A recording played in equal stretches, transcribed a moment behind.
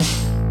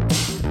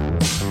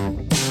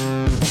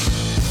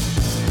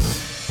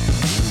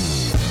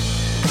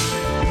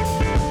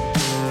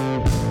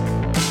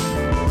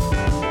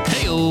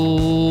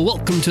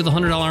welcome to the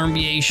 $100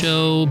 MBA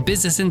Show,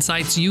 business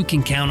insights you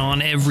can count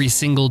on every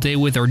single day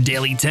with our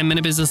daily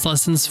 10-minute business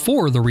lessons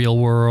for the real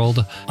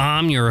world.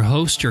 I'm your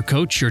host, your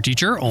coach, your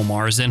teacher,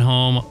 Omar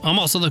Zenhom. I'm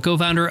also the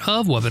co-founder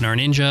of Webinar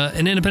Ninja,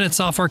 an independent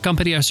software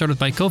company I started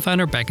with my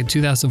co-founder back in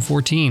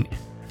 2014.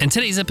 And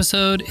today's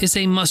episode is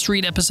a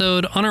must-read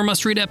episode. On our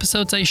must-read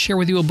episodes, I share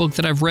with you a book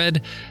that I've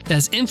read that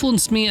has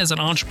influenced me as an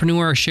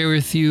entrepreneur. I share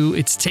with you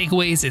its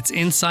takeaways, its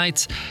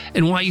insights,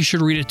 and why you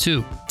should read it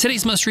too.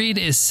 Today's must-read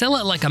is Sell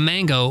It Like a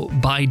Mango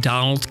by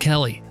Donald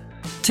Kelly.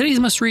 Today's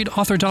must-read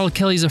author Donald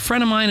Kelly is a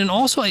friend of mine and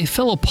also a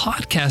fellow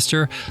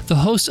podcaster, the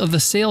host of the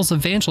Sales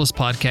Evangelist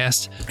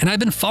podcast. And I've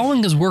been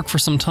following his work for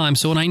some time.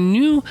 So when I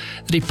knew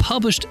that he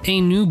published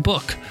a new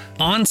book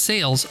on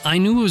sales, I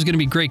knew it was going to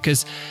be great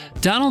because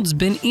Donald's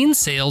been in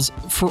sales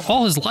for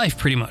all his life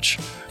pretty much.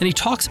 And he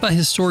talks about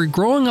his story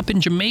growing up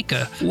in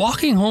Jamaica,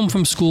 walking home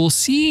from school,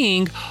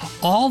 seeing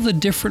all the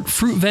different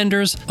fruit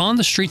vendors on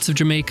the streets of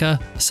Jamaica,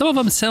 some of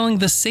them selling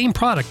the same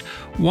product.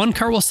 One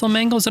cart will sell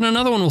mangoes and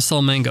another one will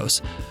sell mangoes.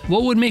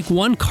 What would make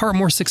one cart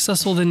more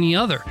successful than the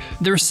other?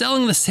 They're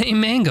selling the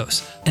same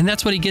mangoes. And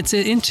that's what he gets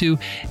into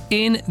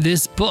in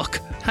this book.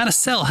 How to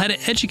sell, how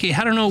to educate,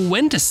 how to know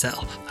when to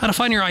sell, how to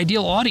find your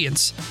ideal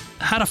audience,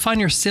 how to find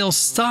your sales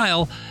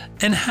style,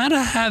 and how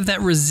to have that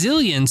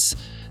resilience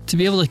to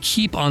be able to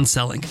keep on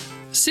selling.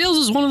 Sales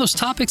is one of those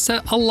topics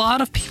that a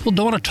lot of people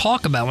don't want to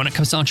talk about when it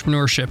comes to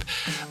entrepreneurship.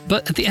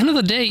 But at the end of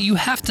the day, you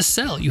have to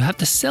sell. You have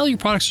to sell your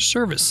products or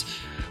service.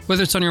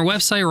 Whether it's on your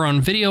website or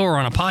on video or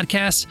on a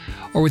podcast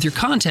or with your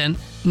content,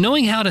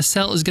 knowing how to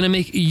sell is going to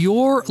make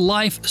your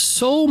life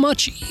so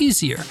much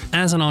easier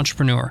as an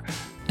entrepreneur.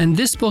 And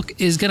this book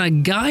is going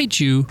to guide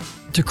you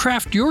to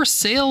craft your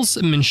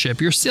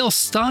salesmanship, your sales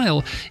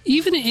style,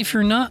 even if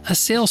you're not a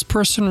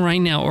salesperson right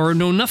now or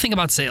know nothing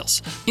about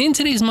sales. In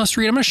today's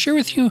must-read, I'm going to share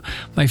with you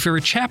my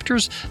favorite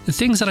chapters, the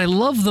things that I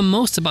love the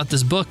most about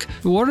this book.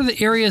 What are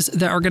the areas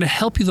that are going to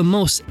help you the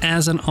most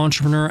as an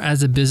entrepreneur,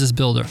 as a business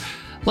builder?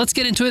 Let's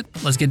get into it.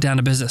 Let's get down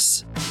to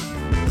business.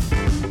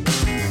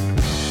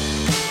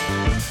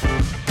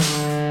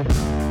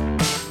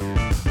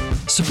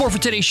 Support for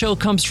today's show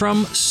comes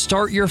from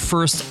Start Your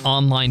First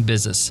Online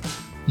Business,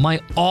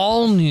 my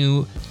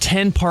all-new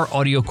 10-part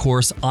audio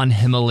course on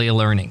Himalaya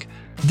Learning.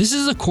 This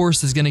is a course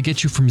that's going to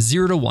get you from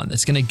 0 to 1.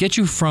 That's going to get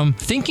you from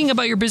thinking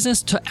about your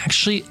business to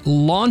actually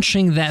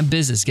launching that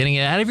business, getting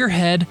it out of your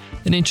head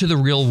and into the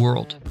real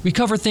world. We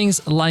cover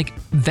things like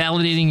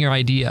validating your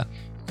idea,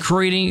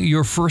 creating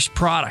your first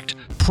product,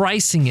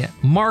 pricing it,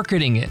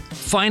 marketing it,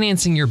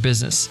 financing your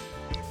business,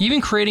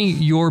 even creating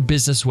your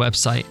business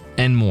website,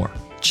 and more.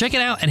 Check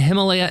it out at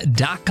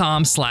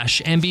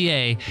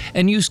Himalaya.com/MBA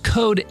and use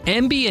code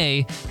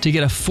MBA to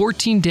get a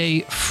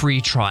 14-day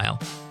free trial.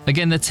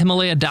 Again, that's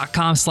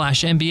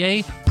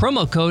Himalaya.com/MBA,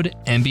 promo code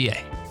MBA.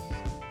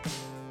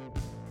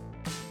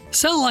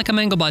 Sell It Like a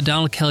Mango by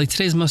Donald Kelly,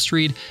 today's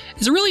must-read,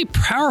 is a really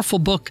powerful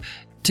book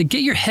to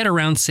get your head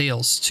around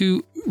sales,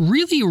 to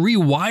really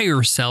rewire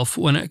yourself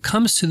when it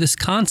comes to this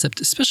concept,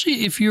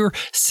 especially if you're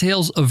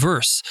sales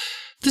averse.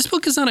 This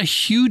book is not a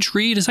huge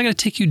read. It's not going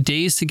to take you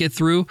days to get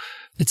through.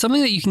 It's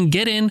something that you can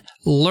get in,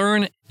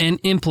 learn, and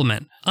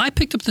implement. I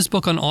picked up this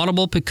book on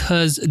Audible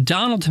because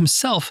Donald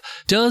himself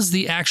does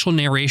the actual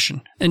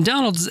narration. And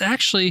Donald is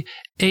actually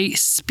a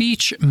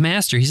speech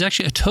master. He's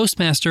actually a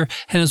Toastmaster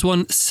and has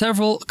won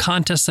several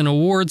contests and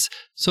awards.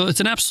 So it's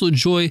an absolute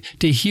joy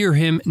to hear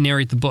him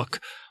narrate the book.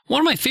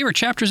 One of my favorite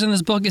chapters in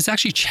this book is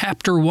actually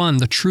chapter 1,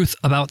 The Truth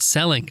About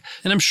Selling.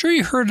 And I'm sure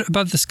you heard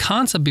about this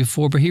concept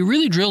before, but he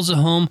really drills it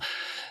home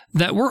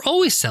that we're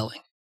always selling.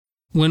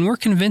 When we're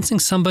convincing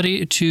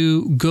somebody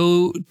to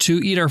go to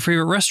eat our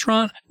favorite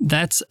restaurant,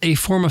 that's a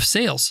form of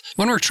sales.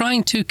 When we're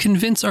trying to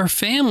convince our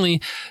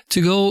family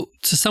to go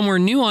to somewhere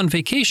new on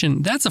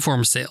vacation, that's a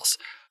form of sales.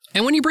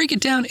 And when you break it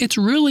down, it's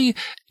really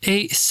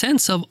a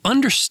sense of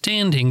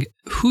understanding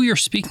who you're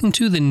speaking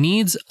to, the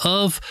needs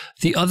of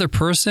the other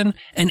person,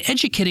 and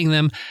educating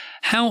them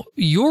how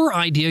your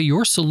idea,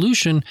 your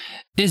solution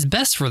is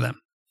best for them.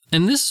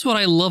 And this is what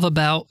I love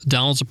about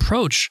Donald's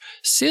approach.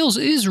 Sales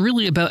is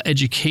really about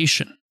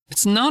education.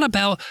 It's not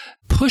about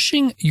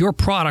pushing your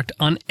product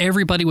on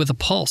everybody with a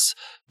pulse.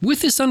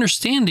 With this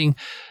understanding,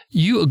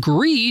 you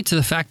agree to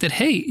the fact that,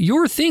 hey,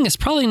 your thing is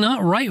probably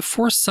not right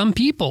for some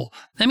people.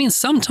 I mean,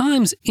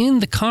 sometimes in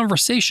the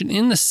conversation,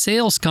 in the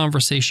sales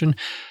conversation,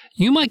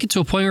 you might get to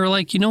a point where you're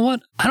like, you know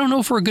what? I don't know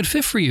if we're a good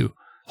fit for you.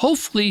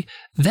 Hopefully,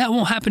 that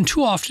won't happen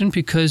too often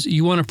because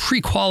you want to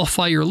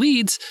pre-qualify your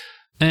leads.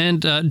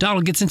 And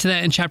Donald gets into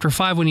that in chapter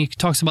 5 when he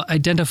talks about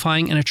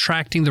identifying and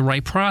attracting the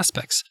right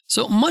prospects.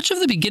 So much of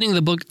the beginning of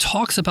the book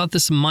talks about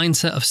this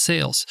mindset of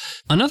sales.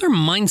 Another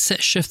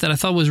mindset shift that I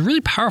thought was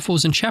really powerful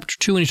was in chapter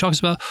 2 when he talks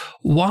about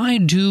why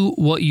do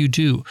what you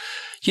do.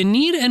 You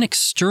need an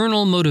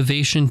external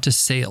motivation to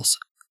sales.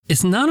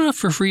 It's not enough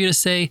for you to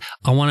say,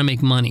 I want to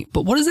make money.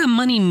 But what does that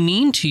money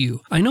mean to you?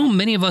 I know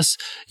many of us,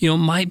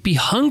 might be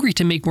hungry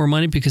to make more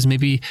money because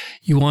maybe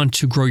you want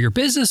to grow your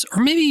business,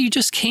 or maybe you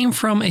just came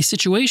from a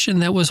situation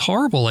that was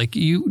horrible. Like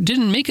you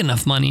didn't make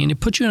enough money and it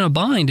put you in a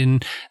bind,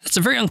 and that's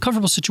a very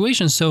uncomfortable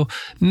situation. So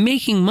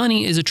making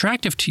money is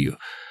attractive to you.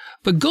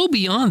 But go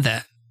beyond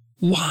that.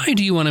 Why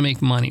do you want to make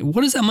money?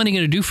 What is that money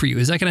going to do for you?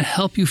 Is that going to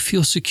help you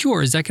feel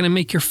secure? Is that going to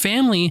make your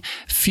family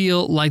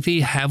feel like they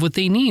have what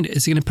they need?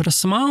 Is it going to put a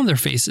smile on their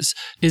faces?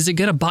 Is it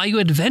going to buy you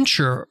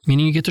adventure,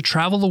 meaning you get to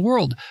travel the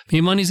world? Maybe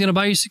money is going to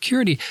buy you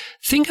security.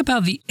 Think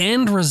about the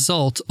end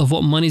result of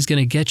what money is going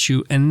to get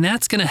you, and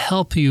that's going to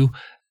help you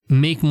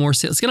make more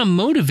sales. It's going to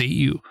motivate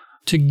you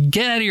to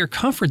get out of your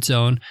comfort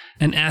zone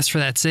and ask for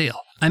that sale.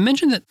 I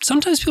mentioned that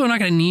sometimes people are not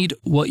going to need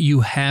what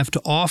you have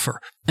to offer.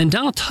 And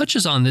Donald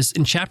touches on this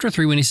in chapter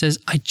 3 when he says,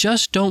 I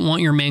just don't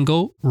want your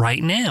mango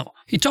right now.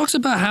 He talks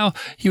about how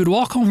he would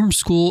walk home from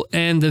school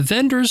and the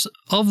vendors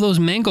of those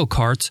mango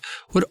carts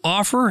would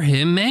offer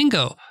him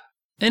mango.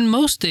 And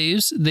most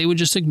days they would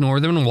just ignore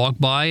them and walk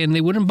by and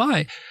they wouldn't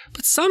buy.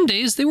 But some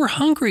days they were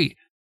hungry.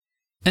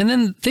 And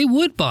then they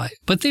would buy,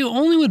 but they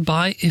only would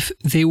buy if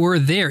they were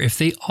there, if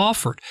they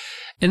offered.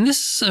 And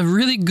this is a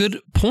really good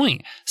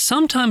point.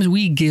 Sometimes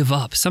we give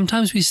up.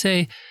 Sometimes we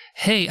say,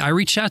 hey, I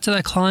reached out to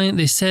that client.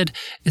 They said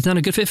it's not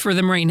a good fit for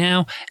them right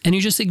now. And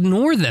you just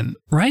ignore them,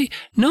 right?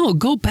 No,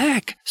 go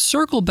back,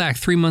 circle back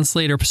 3 months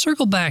later,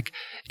 circle back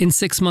in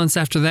 6 months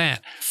after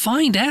that.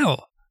 Find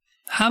out.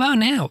 How about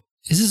now?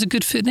 Is this a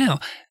good fit now?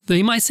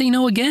 They might say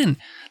no again.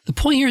 The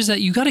point here is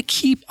that you got to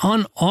keep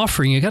on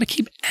offering. You got to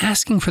keep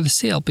asking for the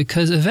sale,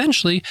 because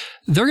eventually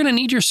they're going to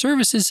need your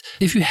services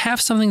if you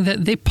have something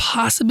that they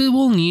possibly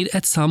will need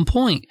at some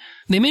point.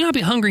 They may not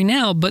be hungry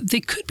now, but they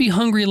could be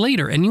hungry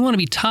later. And you want to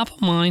be top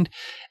of mind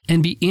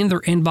and be in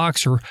their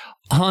inbox or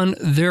on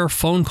their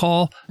phone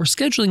call or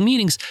scheduling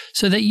meetings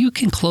so that you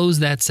can close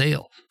that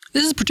sale.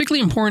 This is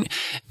particularly important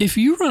if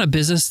you run a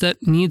business that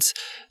needs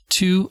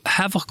to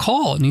have a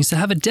call, needs to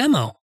have a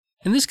demo.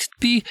 And this could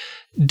be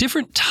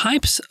different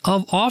types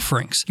of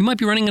offerings. You might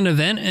be running an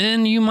event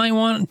and you might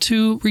want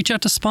to reach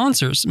out to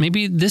sponsors.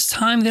 Maybe this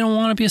time they don't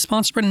want to be a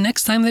sponsor, but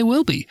next time they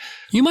will be.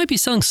 You might be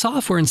selling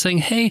software and saying,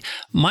 hey,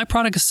 my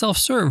product is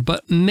self-serve,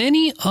 but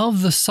many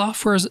of the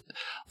softwares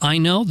I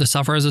know, the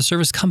software as a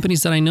service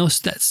companies that I know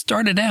that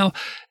started out,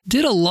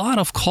 did a lot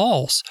of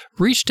calls,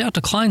 reached out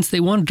to clients they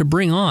wanted to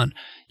bring on.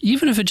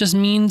 Even if it just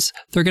means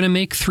they're going to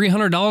make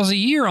 $300 a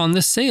year on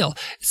this sale.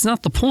 It's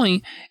not the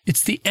point.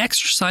 It's the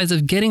exercise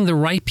of getting the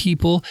right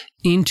people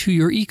into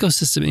your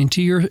ecosystem,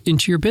 into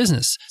your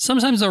business.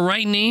 Sometimes the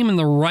right name and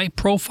the right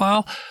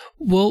profile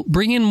will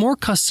bring in more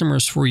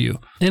customers for you.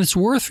 And it's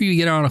worth for you to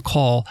get on a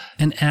call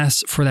and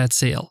ask for that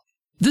sale.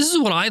 This is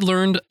what I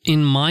learned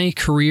in my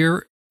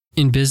career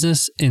in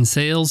business, in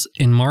sales,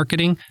 in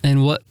marketing,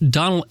 and what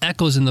Donald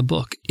echoes in the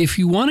book. If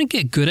you want to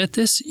get good at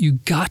this, you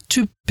got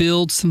to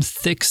build some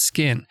thick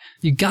skin.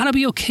 You got to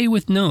be okay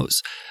with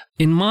no's.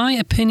 In my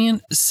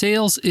opinion,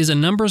 sales is a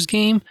numbers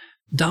game.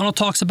 Donald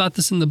talks about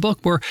this in the book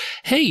where,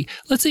 hey,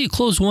 let's say you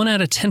close 1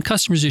 out of 10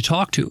 customers you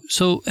talk to.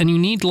 And you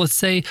need, let's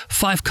say,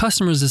 5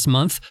 customers this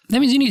month. That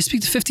means you need to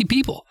speak to 50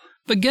 people.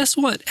 But guess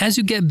what? As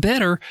you get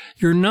better,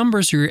 your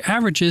numbers or your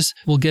averages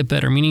will get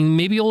better, meaning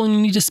maybe you'll only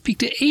need to speak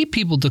to 8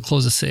 people to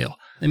close a sale.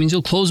 That means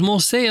you'll close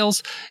most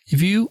sales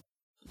if you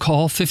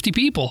call 50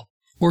 people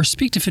or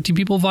speak to 50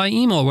 people via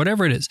email or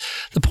whatever it is.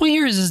 The point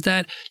here is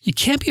that you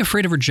can't be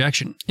afraid of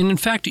rejection. And in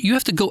fact, you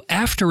have to go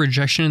after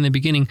rejection in the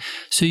beginning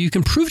so you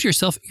can prove to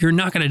yourself you're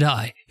not going to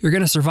die. You're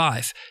going to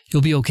survive.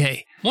 You'll be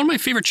okay. One of my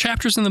favorite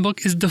chapters in the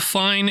book is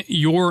define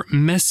your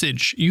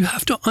message. You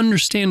have to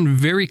understand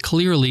very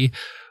clearly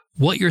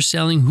what you're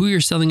selling, who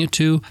you're selling it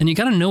to, and you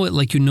got to know it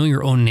like you know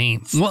your own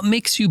name. What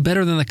makes you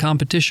better than the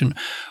competition?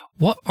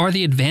 What are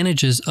the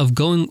advantages of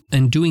going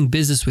and doing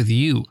business with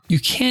you? You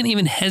can't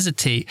even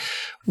hesitate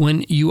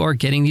when you are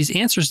getting these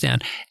answers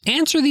down.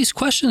 Answer these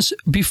questions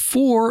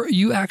before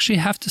you actually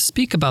have to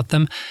speak about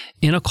them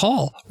in a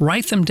call.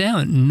 Write them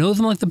down. Know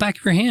them like the back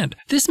of your hand.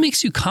 This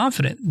makes you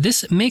confident.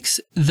 This makes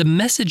the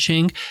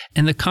messaging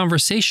and the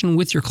conversation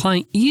with your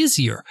client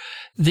easier.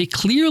 They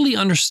clearly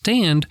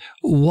understand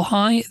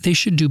why they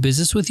should do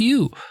business with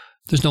you.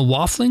 There's no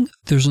waffling.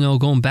 There's no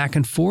going back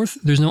and forth.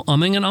 There's no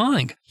umming and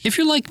ahhing. If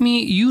you're like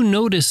me, you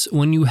notice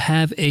when you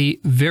have a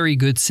very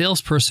good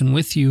salesperson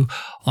with you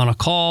on a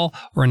call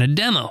or in a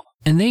demo,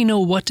 and they know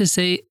what to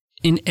say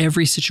in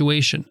every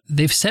situation.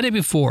 They've said it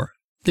before.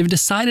 They've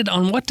decided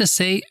on what to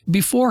say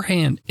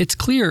beforehand. It's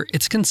clear.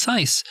 It's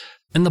concise.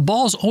 And the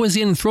ball's always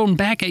getting thrown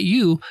back at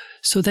you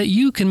so that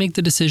you can make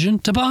the decision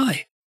to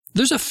buy.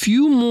 There's a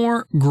few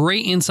more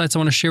great insights I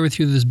want to share with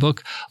you in this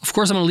book. Of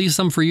course, I'm going to leave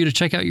some for you to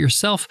check out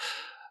yourself.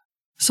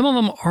 Some of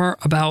them are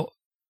about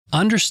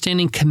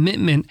understanding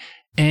commitment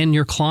and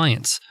your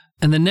clients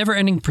and the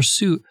never-ending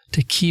pursuit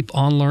to keep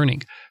on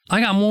learning.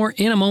 I got more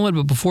in a moment,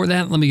 but before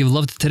that, let me give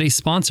love to today's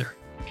sponsor.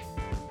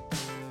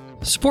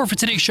 Support for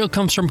today's show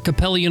comes from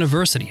Capella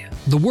University.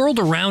 The world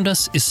around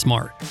us is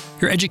smart.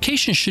 Your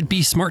education should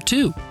be smart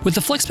too. With the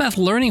FlexPath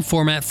learning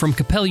format from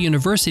Capella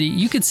University,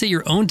 you can set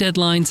your own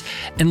deadlines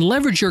and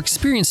leverage your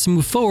experience to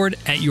move forward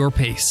at your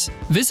pace.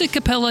 Visit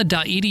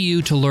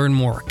capella.edu to learn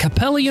more.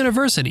 Capella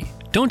University.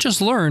 Don't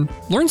just learn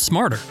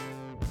smarter.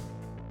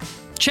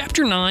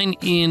 Chapter 9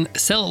 in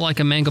Sell It Like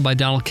a Mango by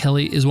Donald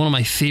Kelly is one of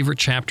my favorite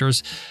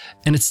chapters,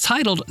 and it's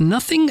titled,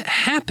 Nothing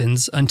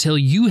Happens Until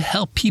You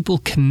Help People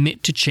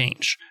Commit to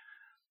Change.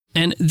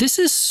 And this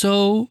is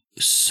so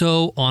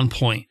on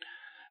point,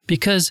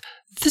 because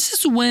this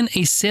is when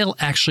a sale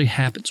actually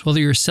happens. Whether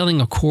you're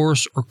selling a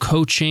course or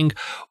coaching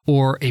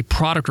or a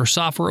product or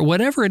software or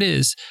whatever it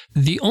is,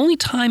 the only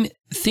time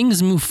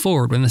things move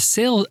forward, when the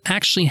sale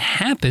actually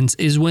happens,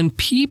 is when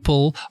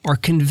people are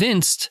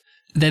convinced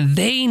that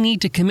they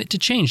need to commit to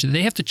change, that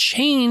they have to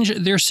change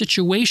their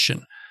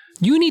situation.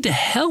 You need to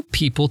help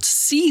people to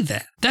see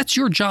that. That's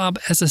your job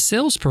as a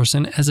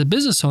salesperson, as a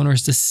business owner,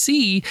 is to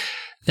see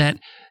that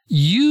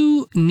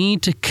you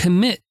need to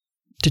commit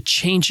to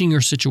changing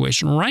your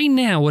situation. Right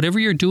now, whatever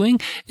you're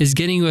doing is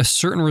getting you a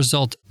certain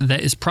result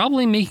that is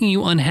probably making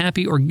you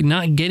unhappy or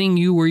not getting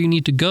you where you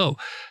need to go.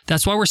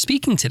 That's why we're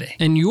speaking today.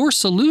 And your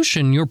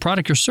solution, your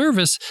product or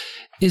service,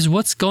 is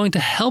what's going to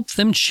help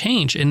them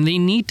change. And they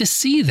need to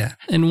see that.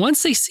 And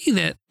once they see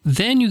that,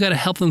 then you got to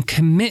help them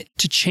commit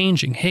to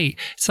changing. Hey,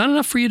 it's not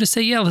enough for you to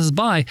say, yeah, let's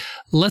buy.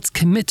 Let's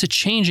commit to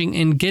changing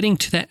and getting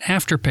to that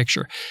after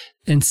picture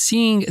and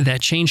seeing that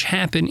change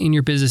happen in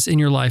your business, in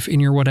your life, in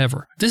your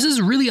whatever. This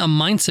is really a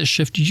mindset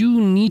shift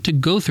you need to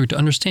go through to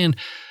understand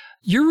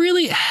you're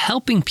really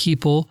helping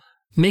people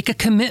make a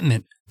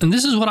commitment. And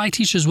this is what I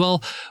teach as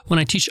well when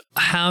I teach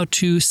how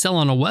to sell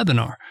on a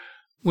webinar.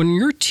 When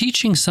you're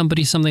teaching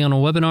somebody something on a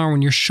webinar,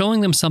 when you're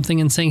showing them something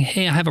and saying,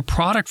 hey, I have a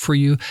product for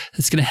you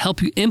that's going to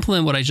help you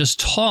implement what I just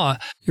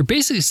taught, you're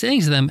basically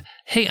saying to them,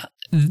 hey,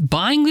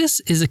 buying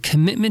this is a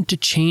commitment to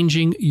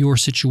changing your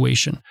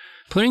situation.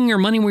 Putting your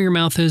money where your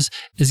mouth is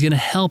going to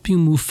help you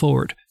move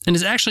forward. And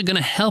it's actually going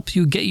to help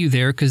you get you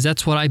there, because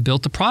that's what I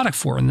built the product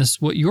for. And this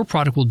is what your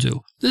product will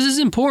do. This is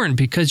important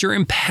because you're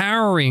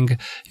empowering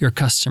your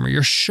customer.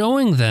 You're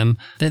showing them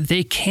that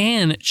they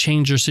can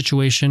change their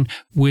situation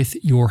with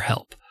your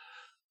help.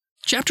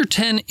 Chapter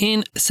 10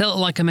 in Sell It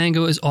Like a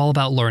Mango is all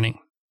about learning.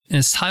 And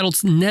it's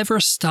titled Never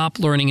Stop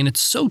Learning. And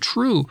it's so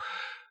true,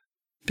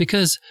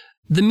 because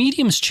the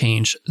mediums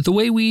change. The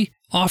way we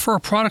offer our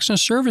products and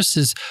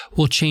services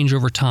will change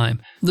over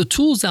time. The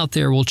tools out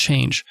there will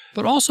change.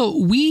 But also,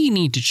 we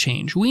need to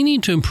change. We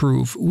need to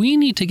improve. We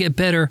need to get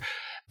better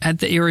at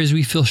the areas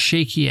we feel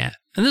shaky at.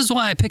 And this is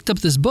why I picked up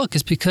this book,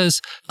 is because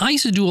I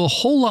used to do a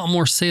whole lot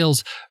more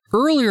sales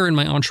earlier in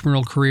my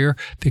entrepreneurial career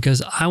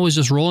because I was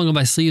just rolling up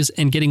my sleeves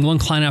and getting one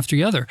client after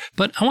the other.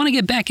 But I want to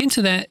get back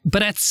into that,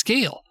 but at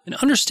scale. And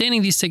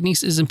understanding these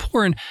techniques is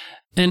important,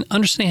 and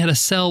understanding how to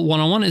sell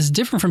one-on-one is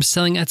different from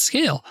selling at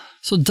scale.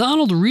 So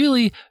Donald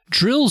really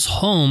drills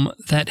home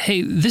that,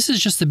 hey, this is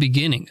just the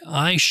beginning.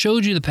 I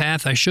showed you the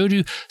path. I showed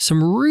you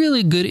some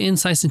really good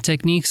insights and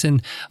techniques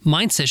and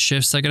mindset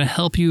shifts that are going to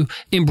help you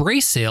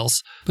embrace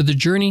sales, but the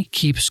journey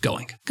keeps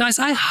going. Guys,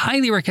 I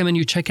highly recommend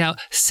you check out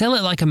Sell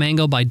It Like a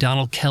Mango by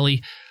Donald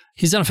Kelly.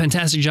 He's done a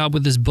fantastic job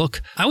with this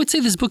book. I would say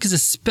this book is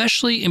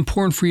especially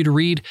important for you to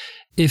read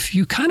if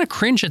you kind of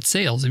cringe at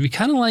sales, if you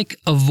kind of like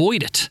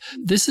avoid it.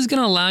 This is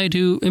going to allow you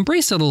to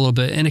embrace it a little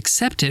bit and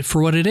accept it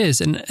for what it is,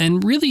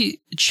 and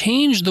really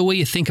change the way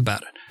you think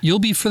about it. You'll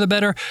be for the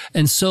better,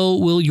 and so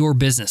will your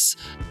business.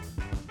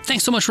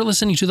 Thanks so much for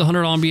listening to the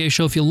 $100 MBA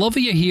Show. If you love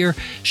what you hear,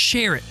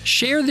 share it.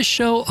 Share the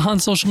show on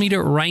social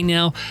media right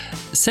now.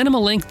 Send them a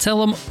link.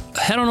 Tell them,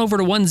 head on over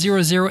to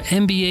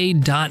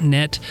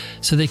 100mba.net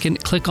so they can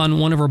click on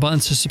one of our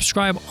buttons to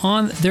subscribe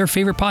on their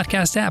favorite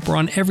podcast app. We're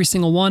on every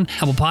single one.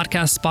 Apple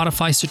Podcasts,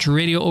 Spotify, Stitcher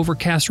Radio,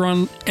 Overcast. We're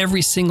on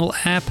every single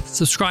app.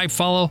 Subscribe,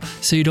 follow,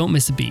 so you don't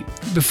miss a beat.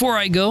 Before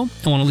I go,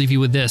 I want to leave you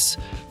with this.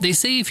 They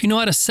say if you know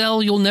how to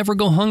sell, you'll never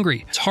go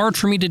hungry. It's hard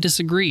for me to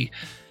disagree,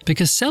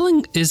 because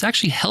selling is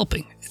actually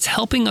helping. It's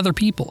helping other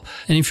people.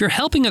 And if you're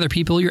helping other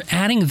people, you're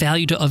adding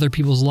value to other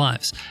people's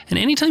lives. And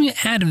anytime you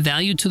add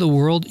value to the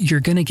world,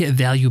 you're going to get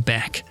value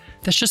back.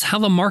 That's just how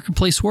the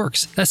marketplace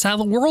works. That's how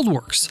the world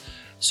works.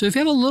 So if you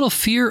have a little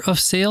fear of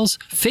sales,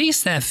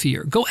 face that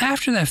fear. Go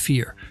after that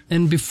fear.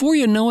 And before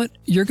you know it,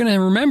 you're going to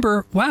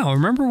remember, wow,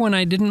 remember when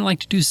I didn't like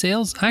to do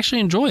sales? I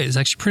actually enjoy it. It's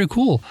actually pretty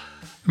cool.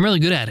 I'm really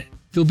good at it.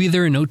 You'll be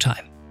there in no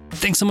time.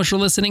 Thanks so much for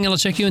listening, and I'll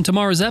check you in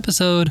tomorrow's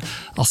episode.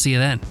 I'll see you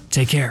then.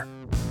 Take care.